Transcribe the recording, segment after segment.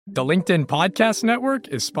The LinkedIn Podcast Network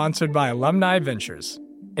is sponsored by Alumni Ventures.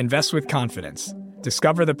 Invest with confidence.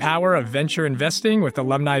 Discover the power of venture investing with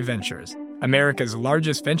Alumni Ventures, America's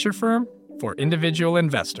largest venture firm for individual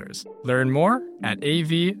investors. Learn more at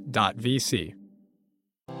av.vc.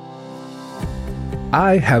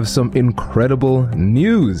 I have some incredible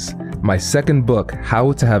news. My second book,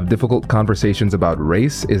 How to Have Difficult Conversations About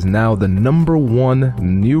Race, is now the #1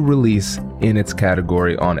 new release in its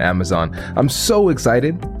category on Amazon. I'm so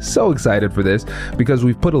excited for this because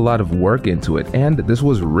we've put a lot of work into it, and this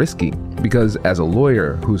was risky because as a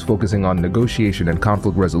lawyer who's focusing on negotiation and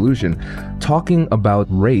conflict resolution, talking about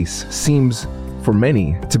race seems for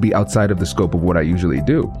many to be outside of the scope of what I usually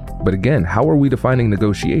do. But again, how are we defining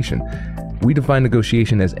negotiation? We define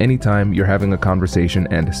negotiation as any time you're having a conversation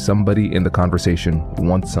and somebody in the conversation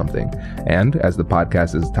wants something. And as the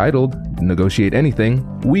podcast is titled, Negotiate Anything,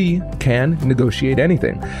 we can negotiate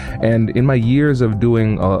anything. And in my years of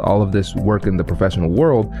doing all of this work in the professional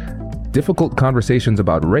world, difficult conversations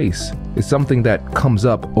about race is something that comes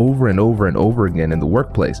up over and over and over again in the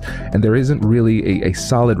workplace. And there isn't really a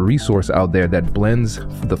solid resource out there that blends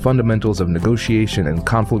the fundamentals of negotiation and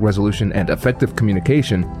conflict resolution and effective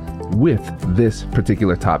communication with this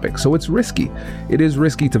particular topic. So it's risky. It is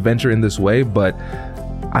risky to venture in this way, but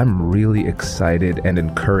I'm really excited and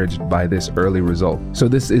encouraged by this early result. So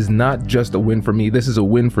this is not just a win for me, this is a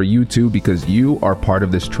win for you too, because you are part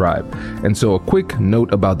of this tribe. And so a quick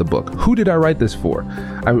note about the book. Who did I write this for?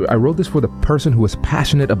 I wrote this for the person who is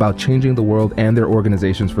passionate about changing the world and their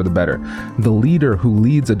organizations for the better, the leader who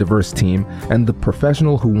leads a diverse team, and the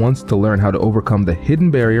professional who wants to learn how to overcome the hidden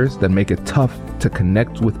barriers that make it tough to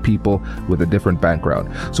connect with people with a different background.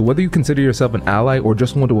 So whether you consider yourself an ally or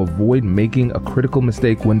just want to avoid making a critical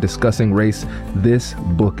mistake when discussing race, this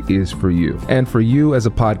book is for you. And for you as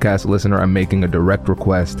a podcast listener, I'm making a direct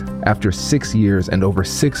request. After 6 years and over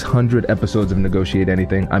 600 episodes of Negotiate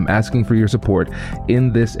Anything, I'm asking for your support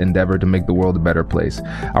in this endeavor to make the world a better place.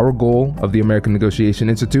 Our goal of the American Negotiation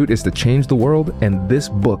Institute is to change the world, and this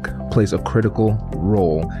book plays a critical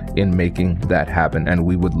role in making that happen, and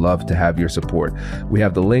we would love to have your support. We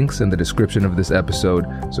have the links in the description of this episode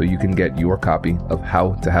so you can get your copy of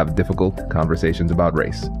How to Have Difficult Conversations About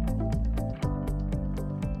Race.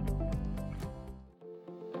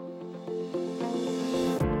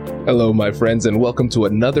 Hello, my friends, and welcome to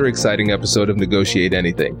another exciting episode of Negotiate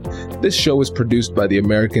Anything. This show is produced by the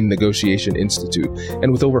American Negotiation Institute,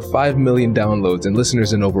 and with over 5 million downloads and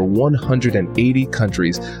listeners in over 180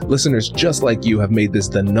 countries, listeners just like you have made this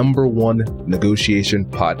the #1 negotiation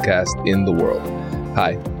podcast in the world.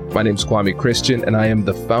 Hi, my name is Kwame Christian, and I am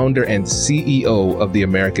the founder and CEO of the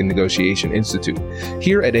American Negotiation Institute.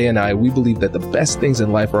 Here at ANI, we believe that the best things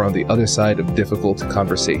in life are on the other side of difficult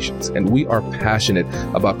conversations, and we are passionate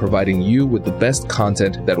about providing you with the best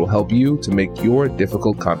content that will help you to make your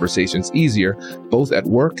difficult conversations easier, both at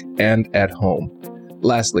work and at home.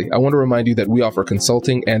 Lastly, I want to remind you that we offer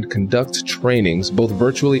consulting and conduct trainings, both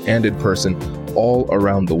virtually and in person, all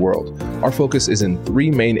around the world. Our focus is in 3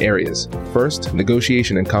 main areas. First,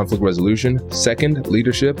 negotiation and conflict resolution. Second,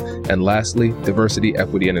 leadership. And lastly, diversity,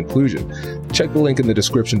 equity, and inclusion. Check the link in the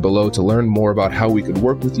description below to learn more about how we could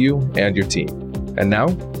work with you and your team. And now,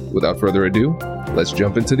 without further ado, let's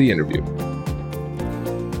jump into the interview.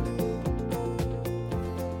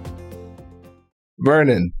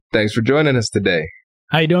 Vernon, thanks for joining us today.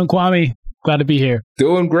 How you doing, Kwame? Glad to be here.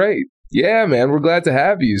 Doing great. Yeah, man, we're glad to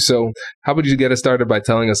have you. So how about you get us started by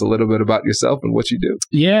telling us a little bit about yourself and what you do?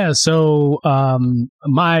 Yeah, so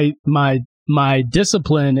my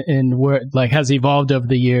discipline in work has evolved over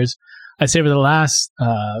the years. I'd say over the last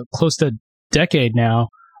close to decade now,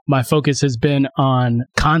 my focus has been on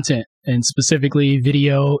content and specifically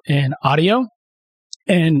video and audio,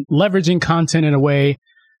 and leveraging content in a way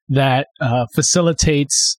that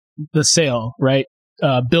facilitates the sale, right?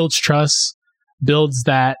 Builds trust, builds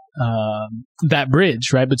that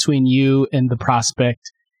bridge, right, between you and the prospect.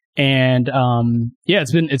 And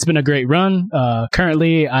it's been a great run.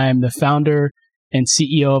 Currently, I am the founder and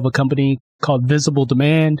CEO of a company called Visible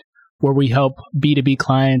Demand, where we help B2B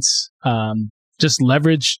clients just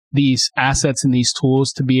leverage these assets and these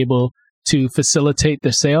tools to be able to facilitate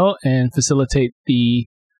the sale and facilitate the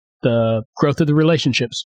growth of the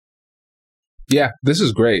relationships. Yeah, this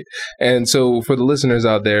is great. And so for the listeners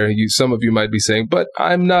out there, some of you might be saying, but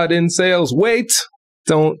I'm not in sales. Wait,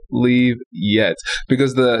 don't leave yet,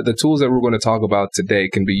 because the tools that we're going to talk about today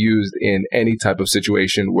can be used in any type of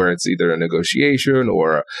situation where it's either a negotiation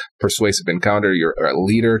or a persuasive encounter. You're a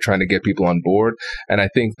leader trying to get people on board. And I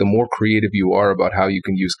think the more creative you are about how you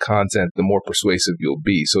can use content, the more persuasive you'll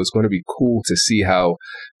be. So it's going to be cool to see how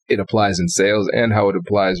it applies in sales and how it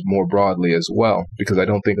applies more broadly as well, because I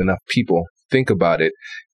don't think enough people think about it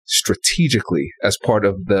strategically as part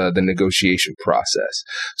of the negotiation process.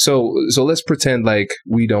 So let's pretend like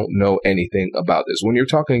we don't know anything about this. When you're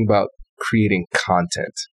talking about creating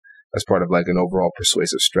content as part of like an overall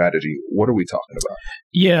persuasive strategy, what are we talking about?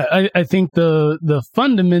 Yeah, I think the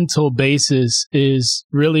fundamental basis is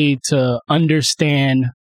really to understand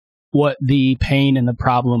what the pain and the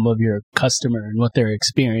problem of your customer and what they're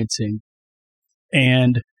experiencing.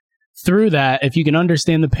 And through that, if you can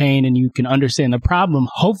understand the pain and you can understand the problem,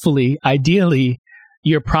 hopefully, ideally,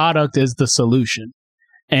 your product is the solution.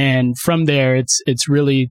 And from there, it's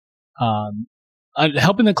really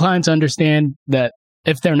helping the clients understand that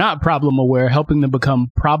if they're not problem aware, helping them become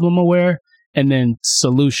problem aware and then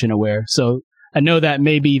solution aware. So I know that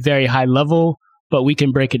may be very high level, but we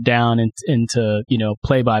can break it down into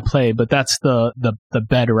play by play. But that's the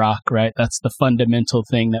bedrock, right? That's the fundamental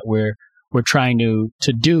thing that we're trying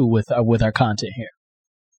to do with our content here.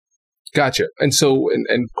 Gotcha. And so,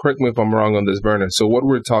 and correct me if I'm wrong on this, Vernon. So what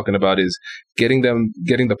we're talking about is getting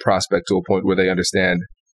the prospect to a point where they understand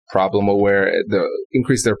problem aware,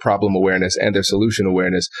 increase their problem awareness and their solution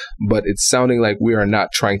awareness. But it's sounding like we are not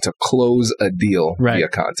trying to close a deal via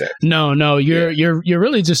content. No, you're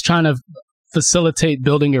really just trying to facilitate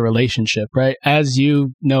building a relationship, right? As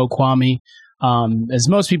you know, Kwame, as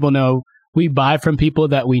most people know, we buy from people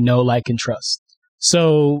that we know, like, and trust.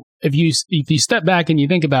 So if you step back and you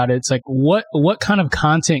think about it, it's like, what kind of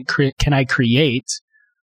content can I create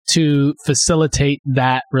to facilitate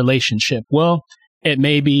that relationship? Well, it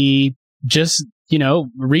may be just,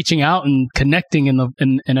 reaching out and connecting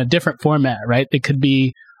in a different format, right? It could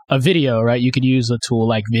be a video, right? You could use a tool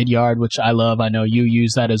like Vidyard, which I love. I know you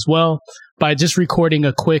use that as well, by just recording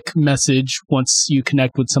a quick message once you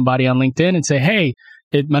connect with somebody on LinkedIn and say, hey,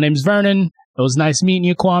 my name's Vernon. It was nice meeting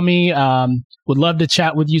you, Kwame. Would love to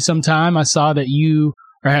chat with you sometime. I saw that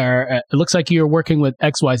it looks like you're working with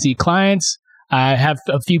XYZ clients. I have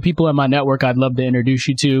a few people in my network I'd love to introduce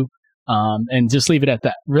you to, and just leave it at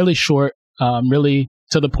that. Really short, really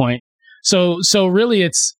to the point. So really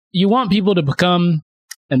you want people to become,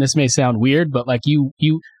 and this may sound weird, but like you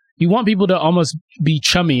want people to almost be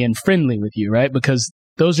chummy and friendly with you, right? Because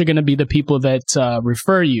those are going to be the people that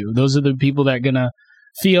refer you. Those are the people that are going to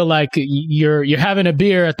feel like you're having a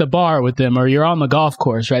beer at the bar with them, or you're on the golf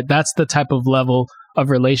course, right? That's the type of level of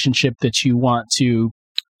relationship that you want to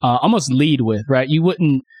almost lead with, right? You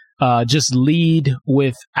wouldn't just lead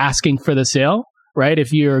with asking for the sale, right?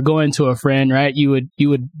 If you're going to a friend, right, you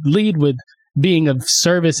would lead with being of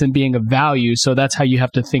service and being of value. So that's how you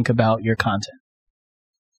have to think about your content.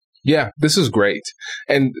 Yeah, this is great.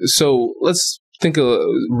 And so let's think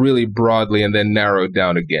really broadly and then narrow it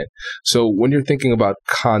down again. So when you're thinking about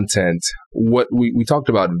content, what we talked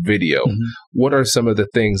about video, what are some of the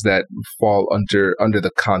things that fall under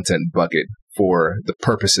the content bucket for the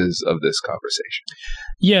purposes of this conversation?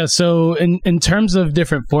 Yeah, so in terms of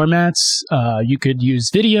different formats, you could use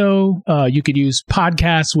video, you could use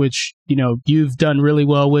podcasts, which you've done really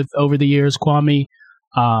well with over the years, Kwame.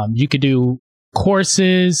 You could do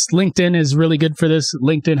courses. LinkedIn is really good for this.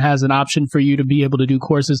 LinkedIn has an option for you to be able to do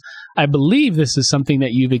courses. I believe this is something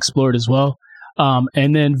that you've explored as well.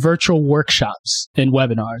 And then virtual workshops and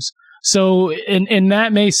webinars. So, and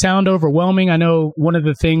that may sound overwhelming. I know one of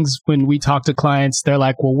the things when we talk to clients, they're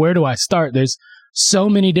like, well, where do I start? There's so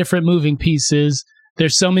many different moving pieces.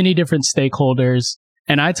 There's so many different stakeholders.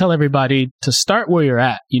 And I tell everybody to start where you're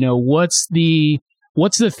at. What's the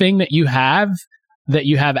thing that you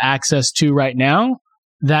have access to right now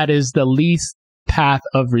that is the least path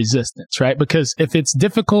of resistance, right? Because if it's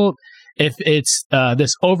difficult, if it's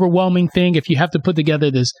this overwhelming thing, if you have to put together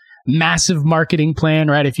this massive marketing plan,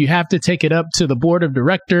 right? If you have to take it up to the board of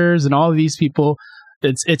directors and all of these people,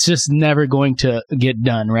 it's just never going to get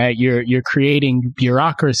done, right? You're creating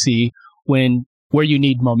bureaucracy where you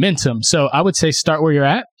need momentum. So I would say start where you're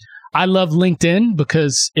at. I love LinkedIn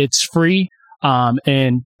because it's free.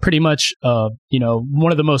 And pretty much,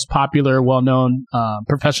 one of the most popular, well-known,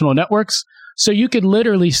 professional networks. So you could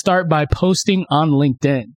literally start by posting on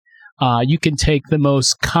LinkedIn. You can take the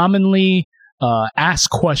most commonly, asked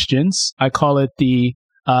questions. I call it the,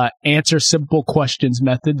 answer simple questions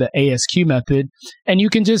method, the ASQ method. And you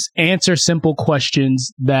can just answer simple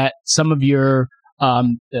questions that some of your,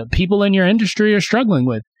 people in your industry are struggling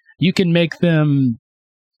with. You can make them,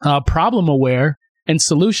 problem aware and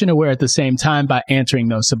solution aware at the same time by answering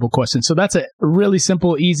those simple questions. So that's a really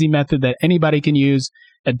simple, easy method that anybody can use.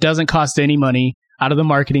 It doesn't cost any money out of the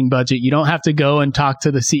marketing budget. You don't have to go and talk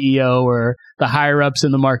to the CEO or the higher ups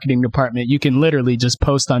in the marketing department. You can literally just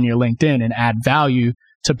post on your LinkedIn and add value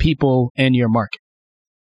to people in your market.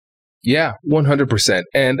 Yeah, 100%.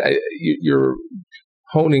 And you're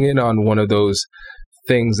honing in on one of those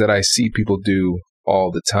things that I see people do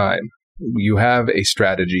all the time. You have a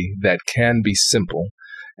strategy that can be simple,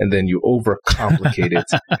 and then you overcomplicate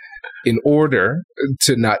it in order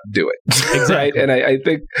to not do it. Exactly. Right? And I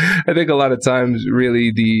think a lot of times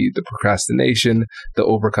really the procrastination, the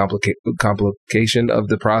overcomplication of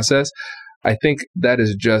the process, I think that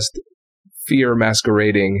is just fear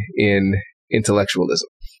masquerading in intellectualism.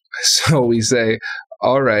 So we say,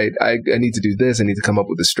 all right, I need to do this. I need to come up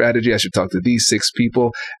with a strategy. I should talk to these 6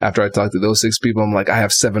 people. After I talk to those 6 people, I'm like, I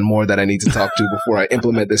have 7 more that I need to talk to before I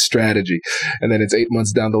implement this strategy. And then it's 8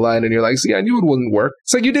 months down the line and you're like, see, I knew it wouldn't work.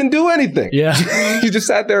 It's like you didn't do anything. Yeah. You just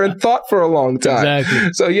sat there and thought for a long time.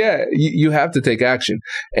 Exactly. So yeah, you have to take action.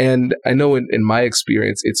 And I know in my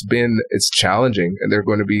experience, it's challenging, and there's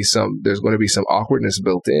going to be some awkwardness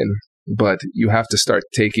built in. But you have to start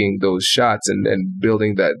taking those shots and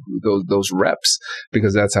building those reps,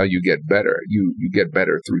 because that's how you get better. You get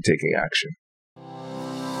better through taking action.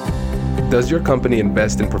 Does your company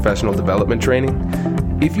invest in professional development training?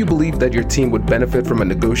 If you believe that your team would benefit from a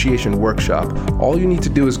negotiation workshop, all you need to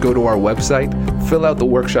do is go to our website, fill out the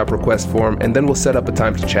workshop request form, and then we'll set up a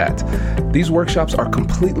time to chat. These workshops are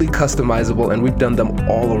completely customizable, and we've done them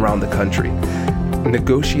all around the country.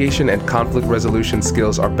 Negotiation and conflict resolution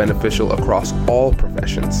skills are beneficial across all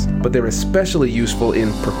professions, but they're especially useful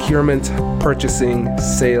in procurement, purchasing,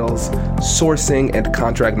 sales, sourcing, and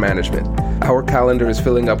contract management. Our calendar is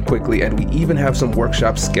filling up quickly, and we even have some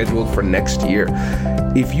workshops scheduled for next year.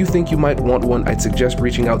 If you think you might want one, I'd suggest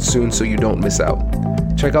reaching out soon so you don't miss out.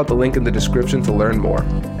 Check out the link in the description to learn more,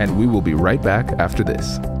 and we will be right back after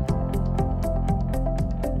this.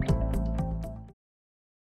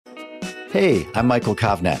 Hey, I'm Michael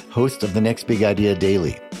Kovnat, host of The Next Big Idea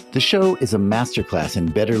Daily. The show is a masterclass in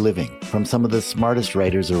better living from some of the smartest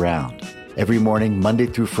writers around. Every morning, Monday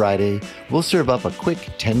through Friday, we'll serve up a quick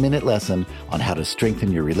 10-minute lesson on how to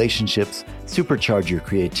strengthen your relationships, supercharge your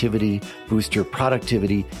creativity, boost your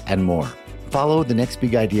productivity, and more. Follow The Next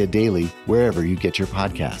Big Idea Daily wherever you get your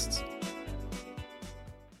podcasts.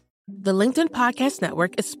 The LinkedIn Podcast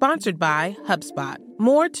Network is sponsored by HubSpot.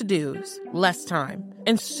 More to-dos, less time,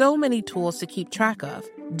 and so many tools to keep track of.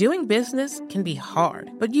 Doing business can be hard,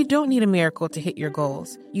 but you don't need a miracle to hit your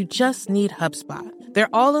goals. You just need HubSpot. Their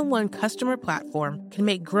all-in-one customer platform can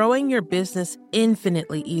make growing your business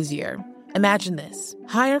infinitely easier. Imagine this: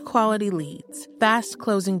 higher quality leads, fast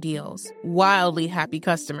closing deals, wildly happy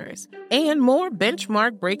customers, and more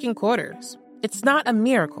benchmark-breaking quarters. It's not a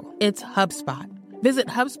miracle, it's HubSpot. Visit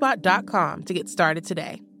HubSpot.com to get started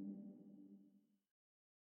today.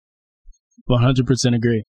 100%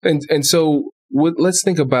 agree. And so let's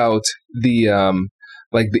think about the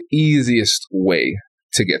easiest way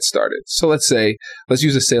to get started. So let's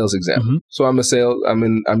use a sales example. Mm-hmm. So I'm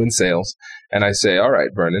in sales, and I say, all right,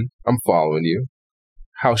 Vernon, I'm following you.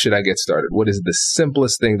 How should I get started? What is the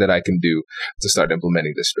simplest thing that I can do to start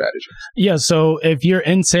implementing this strategy? Yeah. So if you're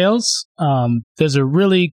in sales, there's a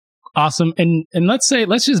really awesome, and let's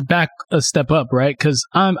just back a step up, right? Because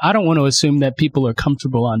I don't want to assume that people are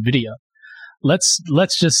comfortable on video. Let's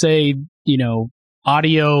just say,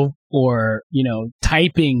 audio or,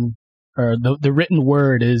 typing or the written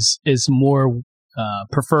word is more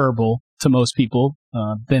preferable to most people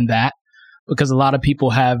than that, because a lot of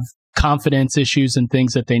people have confidence issues and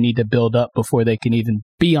things that they need to build up before they can even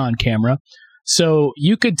be on camera. So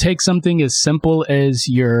you could take something as simple as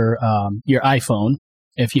your iPhone.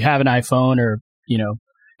 If you have an iPhone or,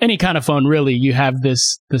 any kind of phone, really, you have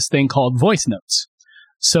this thing called voice notes.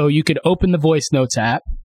 So you could open the voice notes app,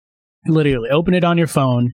 literally open it on your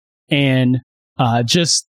phone, and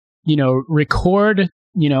just, record,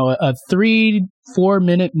 a 3-4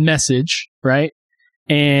 minute message, right?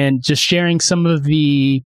 And just sharing some of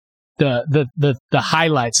the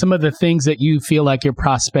highlights, some of the things that you feel like your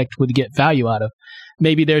prospect would get value out of.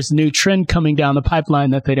 Maybe there's a new trend coming down the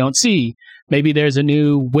pipeline that they don't see. Maybe there's a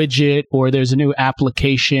new widget or there's a new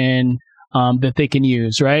application that they can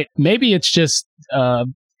use, right? Maybe it's just, how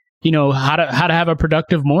to have a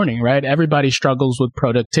productive morning, right? Everybody struggles with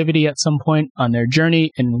productivity at some point on their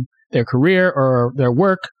journey in their career or their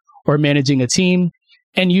work or managing a team.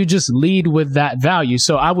 And you just lead with that value.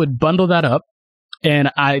 So I would bundle that up.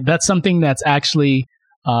 And that's something that's actually,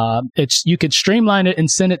 you could streamline it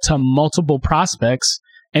and send it to multiple prospects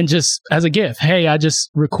and just as a gift. Hey, I just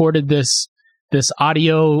recorded this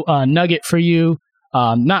audio nugget for you.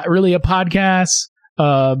 Not really a podcast,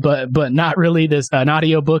 but not really an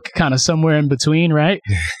audio book, kind of somewhere in between, right?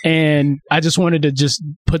 And I just wanted to just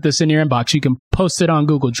put this in your inbox. You can post it on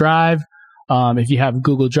Google Drive. if you have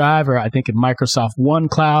Google Drive or I think in Microsoft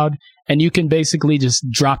OneCloud, and you can basically just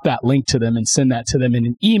drop that link to them and send that to them in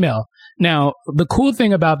an email. Now, the cool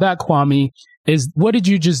thing about that, Kwame, is what did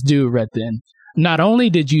you just do right then? Not only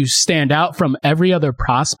did you stand out from every other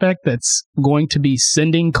prospect that's going to be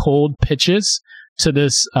sending cold pitches to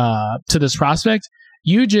this prospect,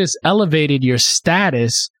 you just elevated your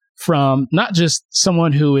status from not just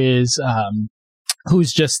someone who is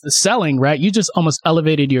who's just selling, right? You just almost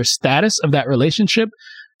elevated your status of that relationship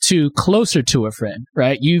to closer to a friend,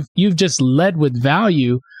 right? You've just led with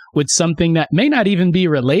value with something that may not even be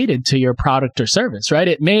related to your product or service, right?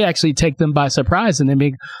 It may actually take them by surprise and they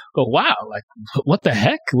may go, wow, like, what the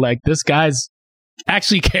heck? Like, this guy's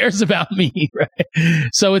actually cares about me, right?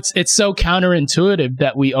 So it's so counterintuitive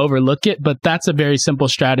that we overlook it, but that's a very simple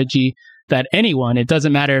strategy that anyone, it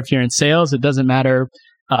doesn't matter if you're in sales, it doesn't matter,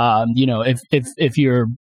 if you're,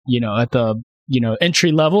 at the,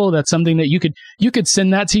 entry level, that's something that you could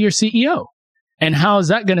send that to your CEO. And how is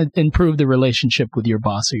that going to improve the relationship with your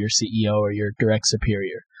boss or your CEO or your direct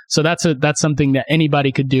superior? So that's something that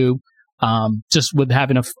anybody could do, just with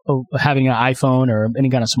having an iPhone or any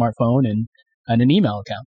kind of smartphone and an email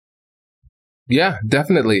account. Yeah,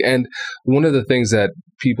 definitely. And one of the things that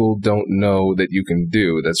people don't know that you can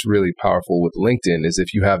do that's really powerful with LinkedIn is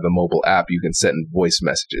if you have the mobile app, you can send voice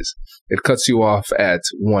messages. It cuts you off at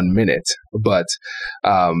 1 minute, but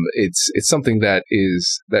it's something that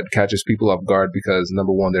catches people off guard because,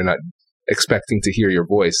 number one, they're not expecting to hear your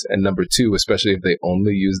voice. And number two, especially if they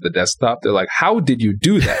only use the desktop, they're like, how did you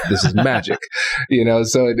do that? This is magic.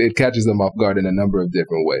 So it catches them off guard in a number of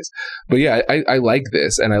different ways. But yeah, I like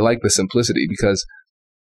this, and I like the simplicity because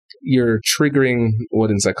you're triggering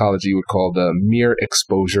what in psychology you would call the mere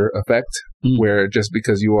exposure effect, where just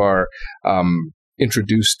because you are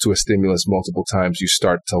introduced to a stimulus multiple times, you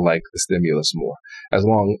start to like the stimulus more. As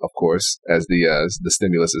long, of course, as the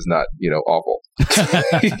stimulus is not, awful.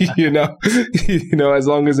 As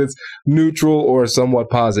long as it's neutral or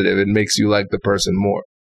somewhat positive, it makes you like the person more.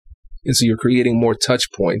 And so you're creating more touch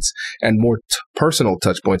points and more personal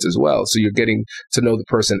touch points as well. So you're getting to know the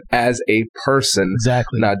person as a person,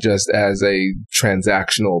 exactly, not just as a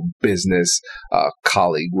transactional business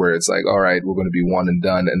colleague where it's like, all right, we're going to be one and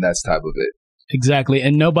done, and that's type of it. Exactly.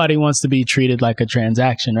 And nobody wants to be treated like a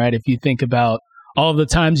transaction, right? If you think about all of the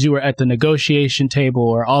times you were at the negotiation table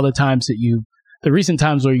or all the times that the recent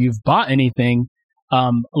times where you've bought anything,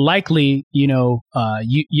 likely,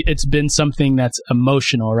 it's been something that's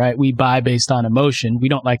emotional, right? We buy based on emotion. We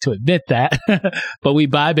don't like to admit that, but we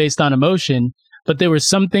buy based on emotion. But there was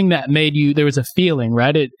something that there was a feeling,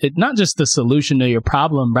 right? It not just the solution to your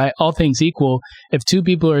problem, right? All things equal, if two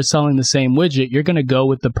people are selling the same widget, you're going to go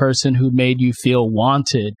with the person who made you feel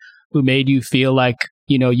wanted, who made you feel like,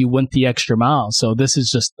 you went the extra mile. So this is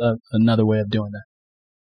just another way of doing that.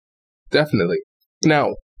 Definitely.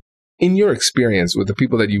 Now, in your experience with the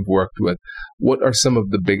people that you've worked with, what are some of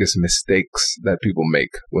the biggest mistakes that people make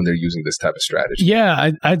when they're using this type of strategy?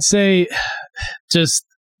 Yeah, I'd say just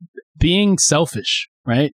being selfish,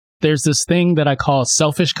 right? There's this thing that I call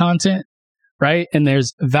selfish content, right? And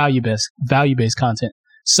there's value-based content.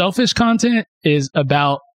 Selfish content is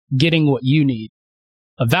about getting what you need.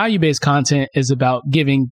 A value-based content is about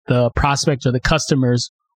giving the prospect or the customers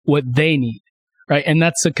what they need, right? And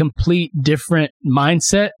that's a complete different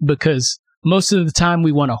mindset because most of the time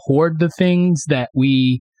we want to hoard the things that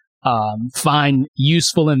we find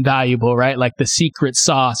useful and valuable, right? Like the secret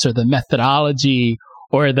sauce or the methodology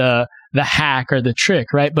or the hack or the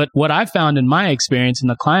trick, right? But what I found in my experience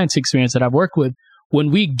and the client's experience that I've worked with,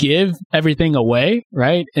 when we give everything away,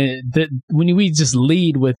 right? When we just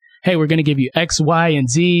lead with, hey, we're going to give you X, Y, and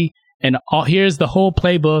Z, and here's the whole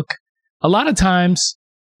playbook. A lot of times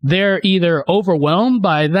they're either overwhelmed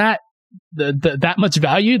by that much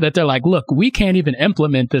value that they're like, look, we can't even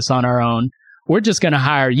implement this on our own. We're just going to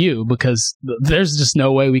hire you because there's just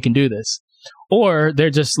no way we can do this. Or they're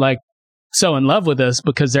just like so in love with us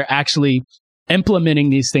because they're actually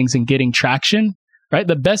implementing these things and getting traction, right?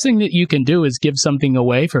 The best thing that you can do is give something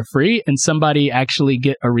away for free and somebody actually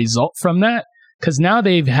get a result from that. Because now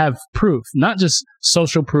they have proof, not just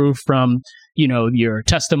social proof from, your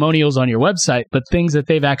testimonials on your website, but things that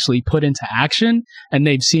they've actually put into action and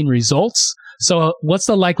they've seen results. So what's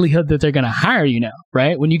the likelihood that they're going to hire you now,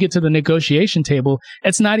 right? When you get to the negotiation table,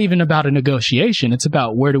 it's not even about a negotiation. It's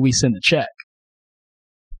about where do we send the check?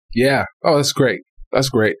 Yeah. Oh, that's great. That's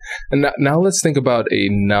great. And now let's think about a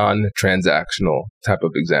non-transactional type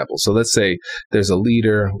of example. So let's say there's a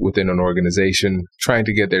leader within an organization trying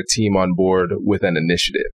to get their team on board with an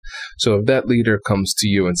initiative. So if that leader comes to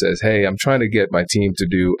you and says, hey, I'm trying to get my team to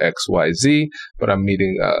do X, Y, Z, but I'm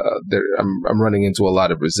running into a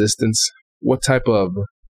lot of resistance. What type of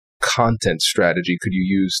content strategy could you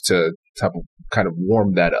use to kind of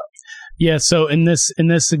warm that up? Yeah. So in this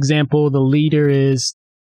example, the leader is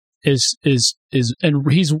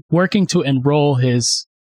and he's working to enroll his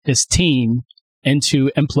team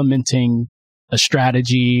into implementing a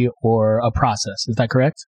strategy or a process. Is that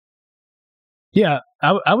correct? Yeah,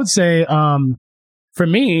 I would say for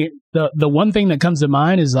me, the one thing that comes to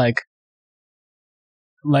mind is like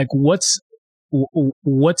what's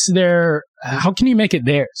their, how can you make it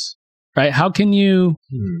theirs, right? How can you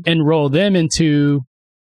enroll them into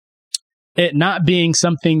it not being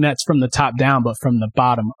something that's from the top down, but from the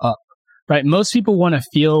bottom up, right? Most people want to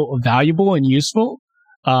feel valuable and useful.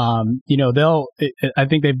 I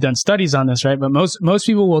think they've done studies on this, right? But most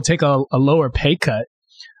people will take a lower pay cut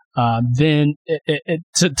than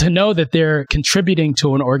to know that they're contributing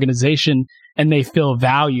to an organization and they feel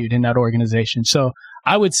valued in that organization. So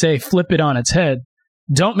I would say flip it on its head.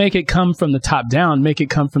 Don't make it come from the top down, make it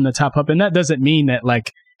come from the top up. And that doesn't mean that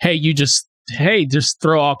like, hey, just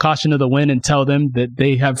throw all caution to the wind and tell them that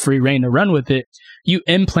they have free reign to run with it. You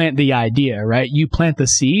implant the idea, right? You plant the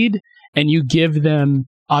seed and you give them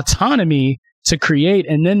autonomy to create,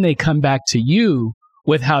 and then they come back to you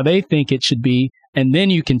with how they think it should be, and then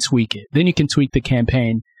you can tweak it. Then you can tweak the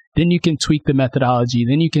campaign. Then you can tweak the methodology.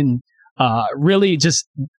 Then you can really just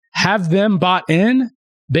have them bought in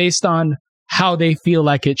based on how they feel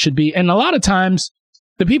like it should be. And a lot of times,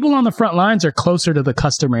 the people on the front lines are closer to the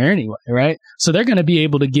customer anyway, right? So they're going to be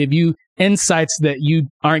able to give you insights that you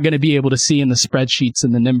aren't going to be able to see in the spreadsheets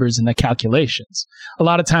and the numbers and the calculations. A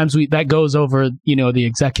lot of times that goes over, the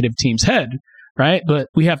executive team's head, right? But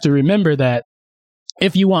we have to remember that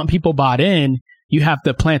if you want people bought in, you have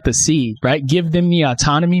to plant the seed, right? Give them the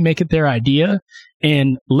autonomy, make it their idea,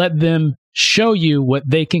 and let them show you what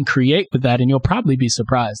they can create with that. And you'll probably be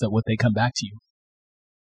surprised at what they come back to you.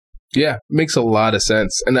 Yeah, makes a lot of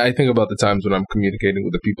sense. And I think about the times when I'm communicating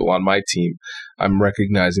with the people on my team, I'm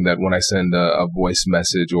recognizing that when I send a voice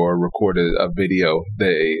message or record a video,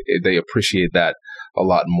 they appreciate that a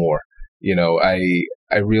lot more.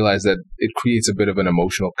 I realize that it creates a bit of an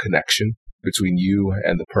emotional connection between you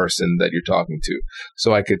and the person that you're talking to.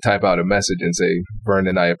 So I could type out a message and say,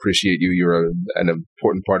 Vernon, I appreciate you. You're an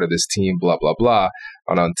important part of this team, blah, blah, blah.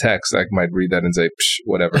 And on text, I might read that and say,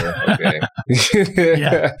 whatever. Okay.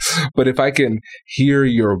 Yeah. But if I can hear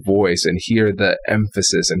your voice and hear the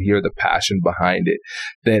emphasis and hear the passion behind it,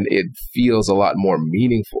 then it feels a lot more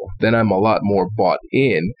meaningful. Then I'm a lot more bought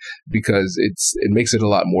in because it makes it a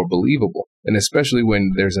lot more believable. And especially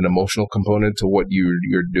when there's an emotional component to what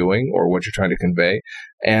you're doing or what you're trying to convey.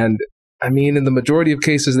 And I mean, in the majority of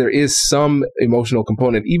cases, there is some emotional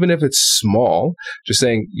component, even if it's small, just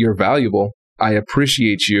saying you're valuable. I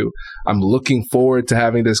appreciate you. I'm looking forward to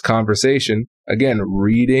having this conversation. Again,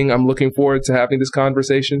 reading, I'm looking forward to having this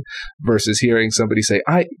conversation versus hearing somebody say,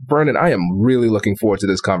 Vernon, I am really looking forward to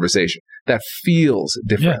this conversation. That feels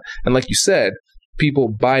different. Yeah. And like you said, people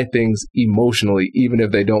buy things emotionally, even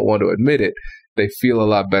if they don't want to admit it. They feel a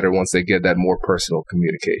lot better once they get that more personal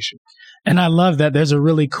communication. And I love that. There's a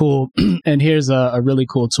really cool, and here's a really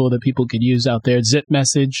cool tool that people could use out there, Zip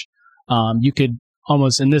Message. You could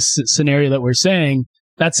almost, in this scenario that we're saying,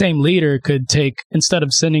 that same leader could take, instead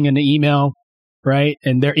of sending an email, right,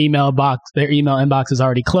 and their email inbox is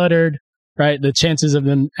already cluttered, right, the chances of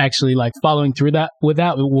them actually like following through with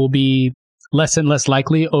that will be less and less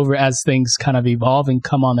likely over as things kind of evolve and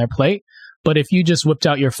come on their plate. But if you just whipped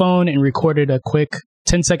out your phone and recorded a quick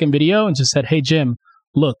 10-second video and just said, hey, Jim,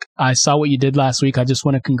 look, I saw what you did last week. I just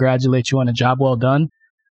want to congratulate you on a job well done.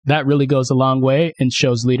 That really goes a long way and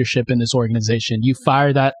shows leadership in this organization. You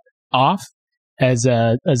fire that off as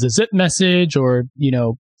a Zip message or,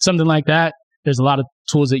 something like that. There's a lot of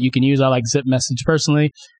tools that you can use. I like Zip Message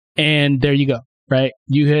personally. And there you go, right?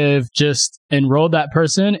 You have just enrolled that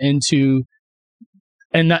person into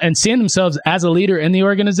and seeing themselves as a leader in the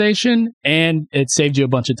organization, and it saved you a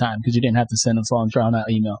bunch of time because you didn't have to send this long drawn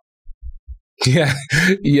out email. Yeah.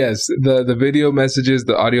 Yes. The video messages,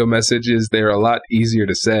 the audio messages, they're a lot easier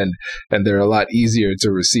to send and they're a lot easier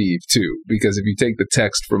to receive too. Because if you take the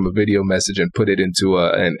text from a video message and put it into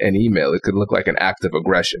an email, it could look like an act of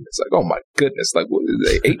aggression. It's like, oh my goodness, like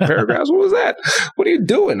 8 paragraphs? What was that? What are you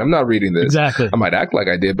doing? I'm not reading this. Exactly. I might act like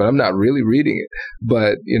I did, but I'm not really reading it.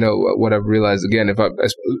 But what I've realized again,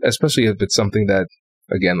 especially if it's something that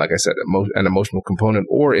again, like I said, an emotional component,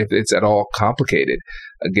 or if it's at all complicated,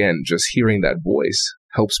 again, just hearing that voice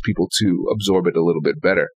helps people to absorb it a little bit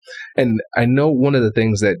better. And I know one of the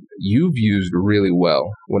things that you've used really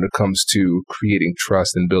well when it comes to creating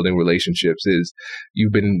trust and building relationships is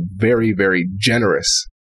you've been very, very generous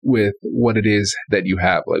with what it is that you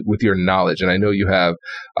have, like with your knowledge. And I know you have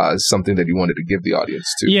something that you wanted to give the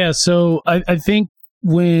audience too. Yeah. So I think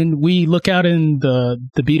when we look out in the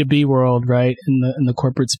B2B world, right, in the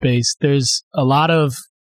corporate space, there's a lot of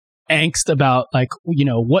angst about like,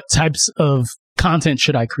 what types of content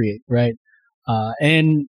should I create, right?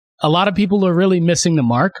 And a lot of people are really missing the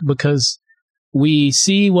mark because we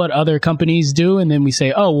see what other companies do and then we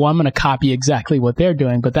say, oh, well, I'm going to copy exactly what they're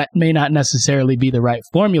doing, but that may not necessarily be the right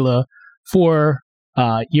formula for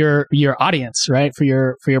your audience, right? For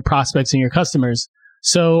your prospects and your customers.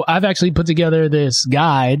 So I've actually put together this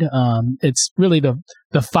guide. It's really the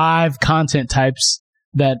 5 content types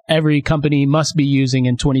that every company must be using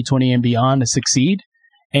in 2020 and beyond to succeed.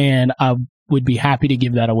 And I would be happy to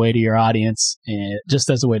give that away to your audience, and just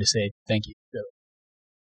as a way to say thank you.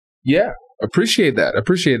 Yeah, appreciate that.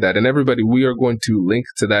 And everybody, we are going to link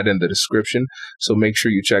to that in the description, so make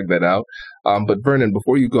sure you check that out. But Vernon,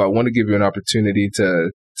 before you go, I want to give you an opportunity to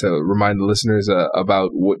remind the listeners about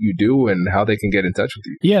what you do and how they can get in touch with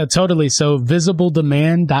you. Yeah, totally. So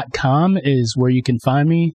visibledemand.com is where you can find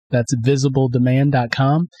me. That's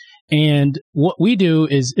visibledemand.com. And what we do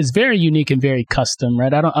is very unique and very custom,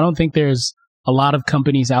 right? I don't think there's a lot of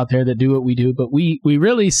companies out there that do what we do, but we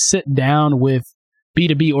really sit down with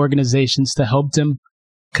B2B organizations to help them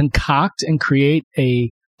concoct and create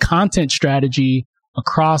a content strategy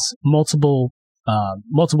across multiple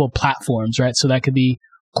platforms, right? So that could be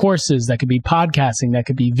courses, that could be podcasting, that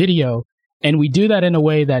could be video. And we do that in a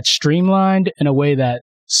way that's streamlined, in a way that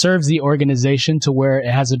serves the organization to where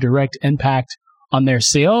it has a direct impact on their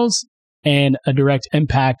sales and a direct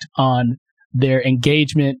impact on their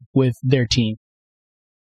engagement with their team.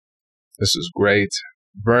 This is great.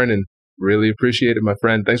 Vernon, really appreciate it, my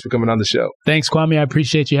friend. Thanks for coming on the show. Thanks, Kwame. I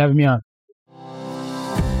appreciate you having me on.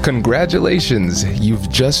 Congratulations! You've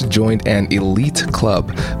just joined an elite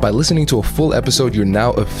club. By listening to a full episode, you're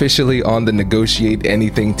now officially on the Negotiate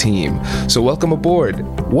Anything team. So welcome aboard.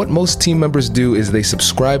 What most team members do is they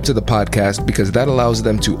subscribe to the podcast because that allows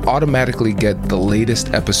them to automatically get the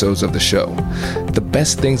latest episodes of the show. The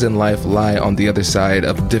best things in life lie on the other side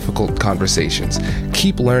of difficult conversations.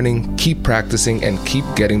 Keep learning, keep practicing, and keep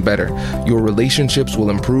getting better. Your relationships will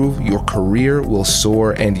improve, your career will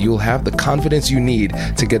soar, and you'll have the confidence you need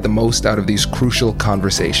to get the most out of these crucial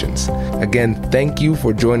conversations. Again, thank you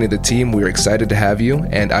for joining the team. We're excited to have you,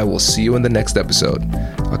 and I will see you in the next episode.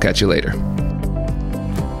 I'll catch you later.